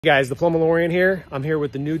Hey guys, the Plumber here. I'm here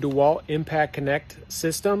with the new DeWalt Impact Connect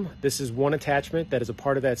system. This is one attachment that is a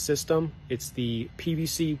part of that system. It's the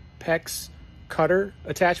PVC PEX cutter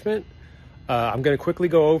attachment. I'm going to quickly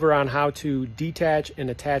go over on how to detach and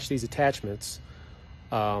attach these attachments.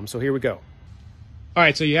 So here we go. All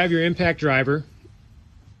right, so you have your impact driver.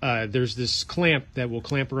 There's this clamp that will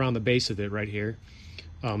clamp around the base of it right here.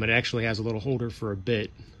 It actually has a little holder for a bit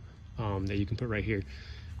that you can put right here.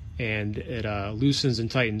 And it loosens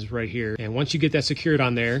and tightens right here. And once you get that secured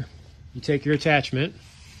on there, you take your attachment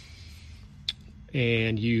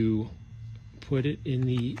and you put it in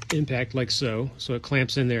the impact like so. So it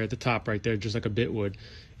clamps in there at the top right there, just like a bit would.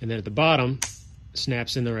 And then at the bottom,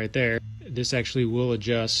 snaps in there right there. This actually will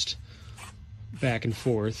adjust back and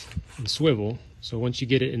forth and swivel. So once you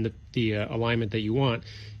get it in the alignment that you want,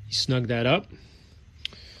 you snug that up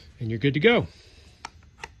and you're good to go.